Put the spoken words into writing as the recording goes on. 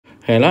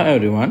Hello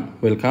everyone,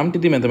 welcome to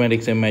the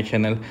Mathematics MI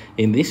channel.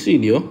 In this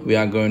video, we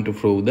are going to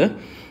prove the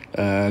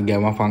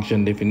gamma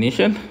function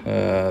definition.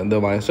 The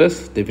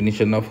Weierstrass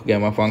definition of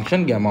gamma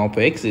function, gamma of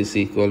x is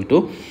equal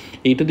to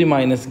e to the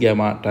minus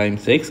gamma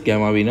times x.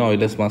 Gamma we know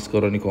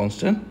Euler-Mascheroni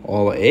constant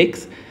over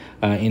x,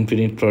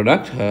 infinite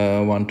product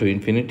 1 to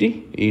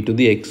infinity, e to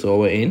the x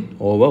over n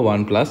over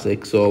 1 plus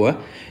x over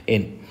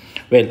n.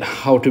 Well,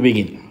 how to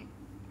begin?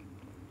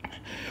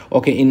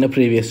 Okay, in the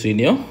previous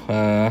video,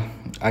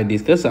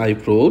 I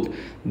proved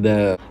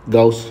the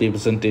Gauss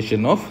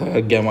representation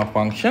of gamma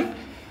function.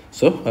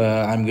 So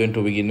I'm going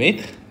to begin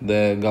with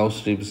the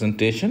Gauss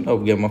representation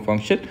of gamma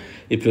function.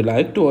 If you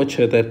like to watch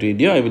that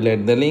video, I will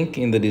add the link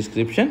in the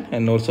description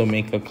and also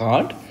make a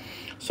card.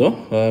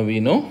 So we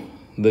know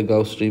the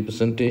Gauss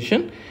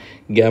representation,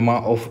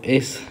 gamma of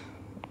s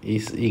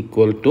is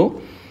equal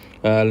to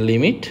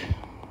limit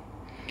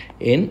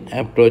n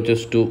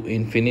approaches to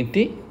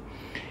infinity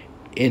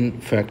n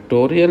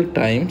factorial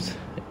times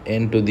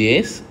n to the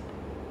s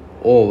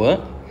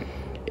over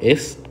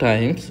s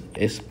times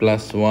s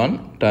plus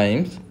 1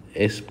 times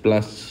s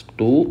plus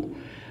 2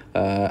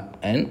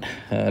 and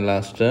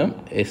last term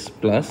s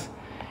plus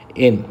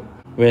n.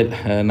 Well,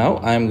 now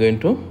I am going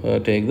to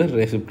take the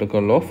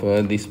reciprocal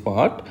of this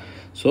part.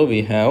 So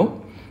we have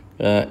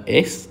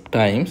s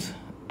times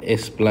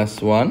s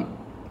plus 1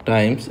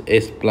 times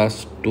s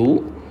plus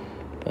 2.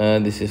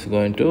 This is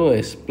going to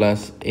s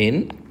plus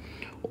n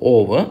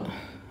over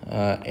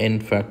n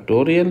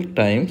factorial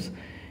times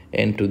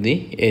n to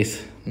the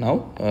s.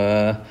 Now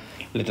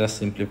let us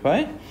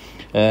simplify.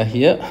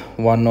 Here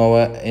 1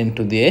 over n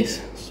to the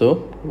s, so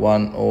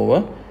 1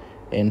 over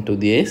n to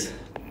the s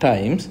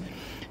times,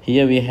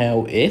 here we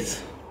have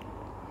s,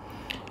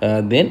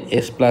 then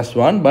s plus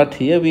 1, but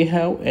here we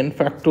have n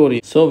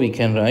factorial, so we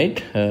can write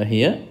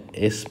here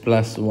s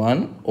plus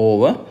 1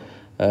 over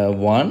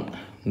 1,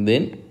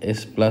 then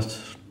s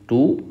plus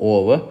 2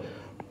 over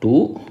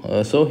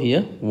 2. So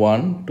here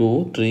 1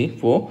 2 3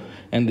 4,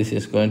 and this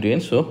is going to n,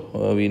 so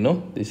we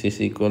know this is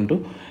equal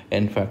to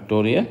n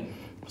factorial.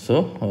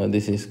 So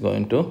this is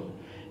going to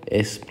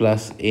s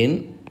plus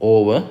n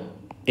over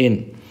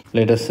n.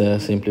 Let us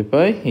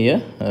simplify here.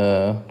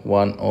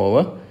 1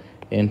 over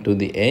n to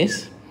the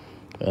s,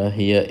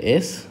 here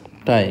s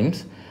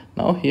times,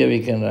 now here we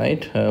can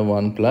write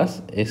 1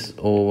 plus s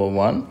over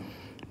 1,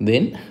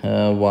 then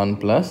 1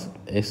 plus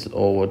s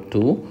over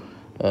 2.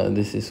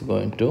 This is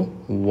going to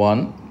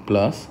 1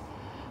 plus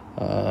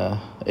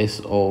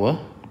s over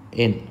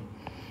n.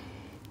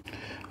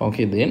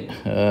 Okay, then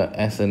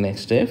as the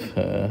next step,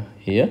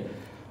 here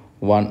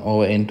 1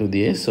 over n to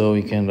the s, so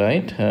we can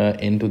write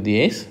n to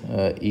the s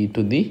e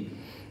to the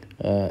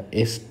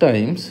s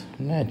times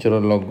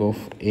natural log of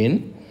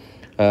n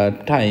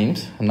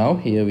times, now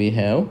here we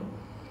have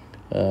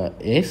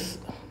s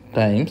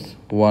times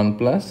 1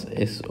 plus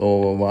s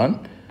over 1,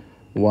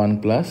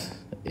 1 plus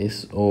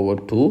s over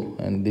 2,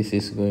 and this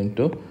is going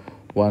to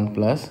 1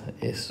 plus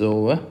s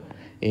over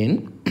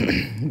n.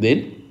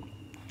 Then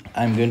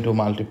I'm going to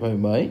multiply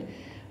by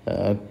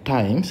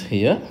times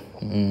here.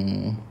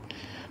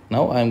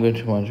 Now I'm going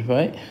to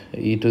multiply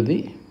e to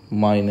the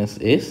minus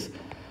s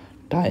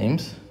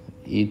times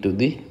e to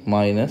the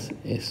minus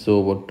s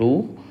over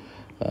 2,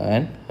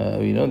 and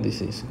we know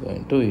this is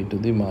going to e to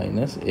the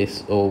minus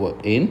s over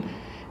n,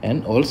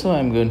 and also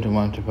I'm going to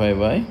multiply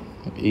by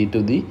e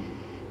to the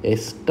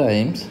s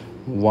times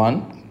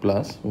 1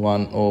 plus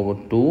 1 over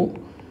 2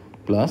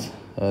 plus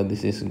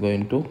this is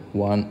going to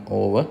 1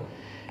 over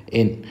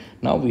n.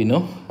 Now we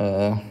know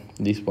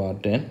this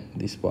part and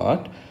this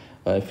part.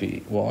 If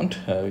we want,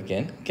 we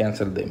can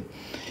cancel them.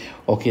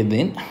 Okay,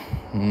 then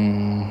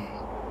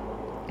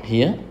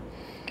here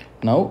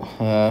now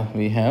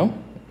we have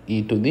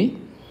e to the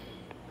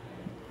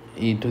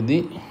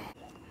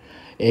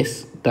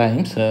s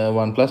times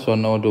 1 plus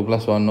 1 over 2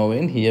 plus 1 over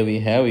n. Here we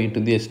have e to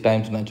the s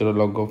times natural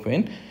log of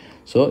n,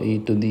 so e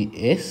to the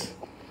s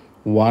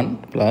 1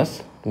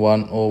 plus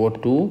 1 over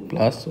 2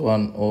 plus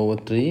 1 over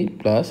 3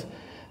 plus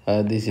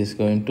this is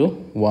going to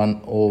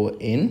 1 over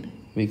n,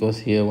 because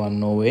here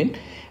 1 over n,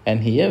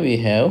 and here we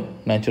have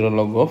natural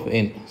log of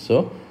n,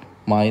 so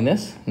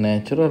minus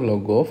natural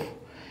log of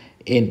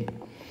n.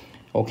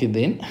 Okay,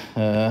 then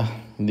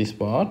this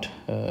part,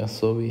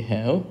 so we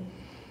have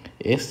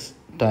s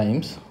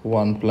times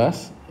 1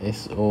 plus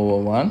s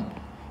over 1,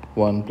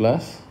 1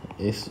 plus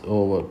s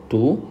over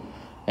 2,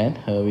 and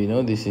we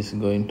know this is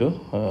going to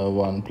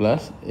 1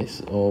 plus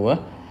s over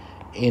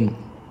n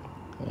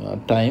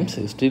times,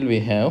 still we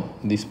have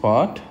this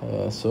part,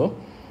 so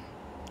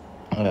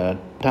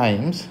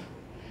times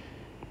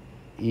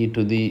e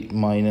to the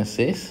minus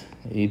s,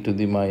 e to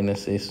the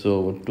minus s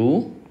over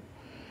 2,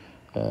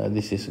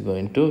 this is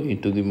going to e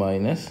to the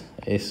minus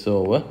s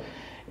over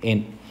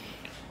n.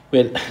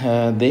 Well,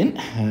 then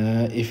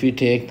if we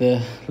take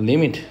the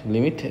limit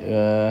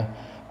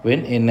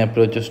when n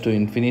approaches to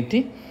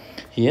infinity,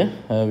 here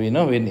we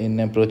know when n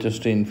approaches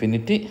to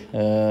infinity,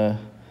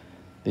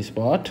 this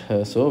part,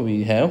 so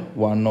we have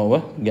 1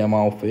 over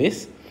gamma of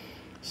s,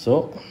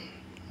 so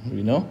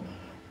we know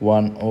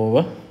 1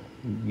 over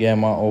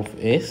gamma of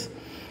s,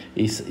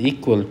 is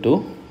equal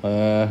to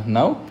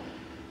now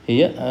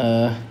here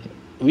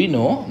we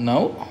know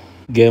now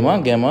gamma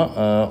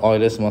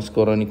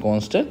Euler-Mascheroni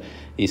constant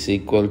is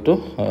equal to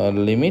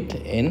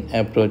limit n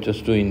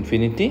approaches to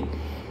infinity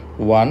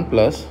 1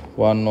 plus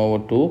 1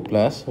 over 2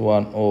 plus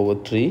 1 over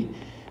 3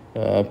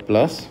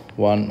 plus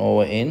 1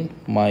 over n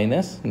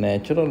minus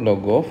natural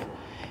log of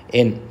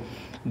n.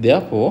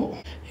 Therefore,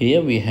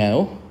 here we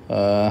have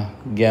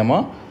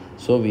gamma,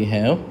 so we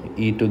have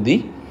e to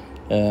the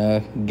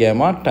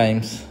gamma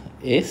times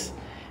s,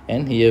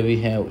 and here we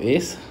have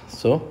s,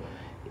 so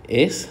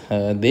s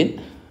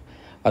then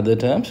other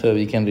terms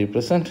we can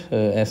represent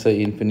as an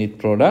infinite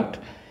product.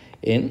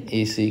 N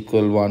is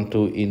equal 1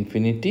 to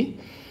infinity.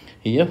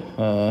 Here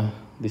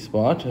this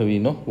part we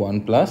know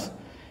 1 plus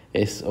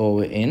s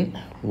over n,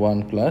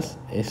 1 plus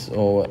s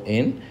over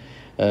n.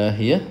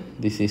 Here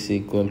this is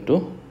equal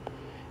to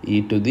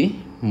e to the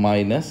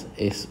minus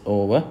s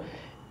over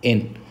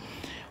n.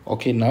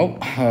 Okay, now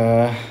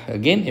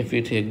again if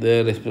we take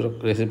the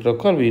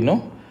reciprocal, we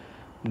know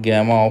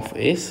gamma of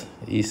s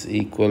is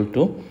equal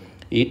to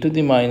e to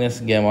the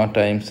minus gamma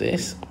times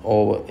s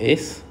over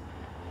s,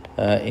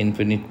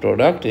 infinite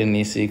product, n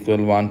is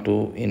equal 1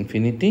 to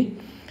infinity,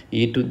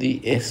 e to the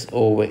s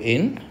over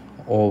n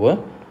over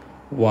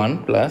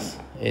 1 plus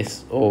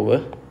s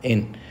over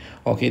n.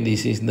 Okay,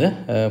 this is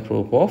the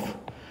proof of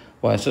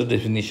Weierstrass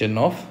definition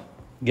of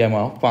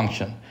gamma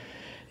function.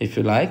 If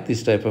you like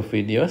this type of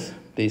videos,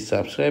 please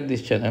subscribe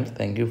this channel.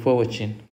 Thank you for watching.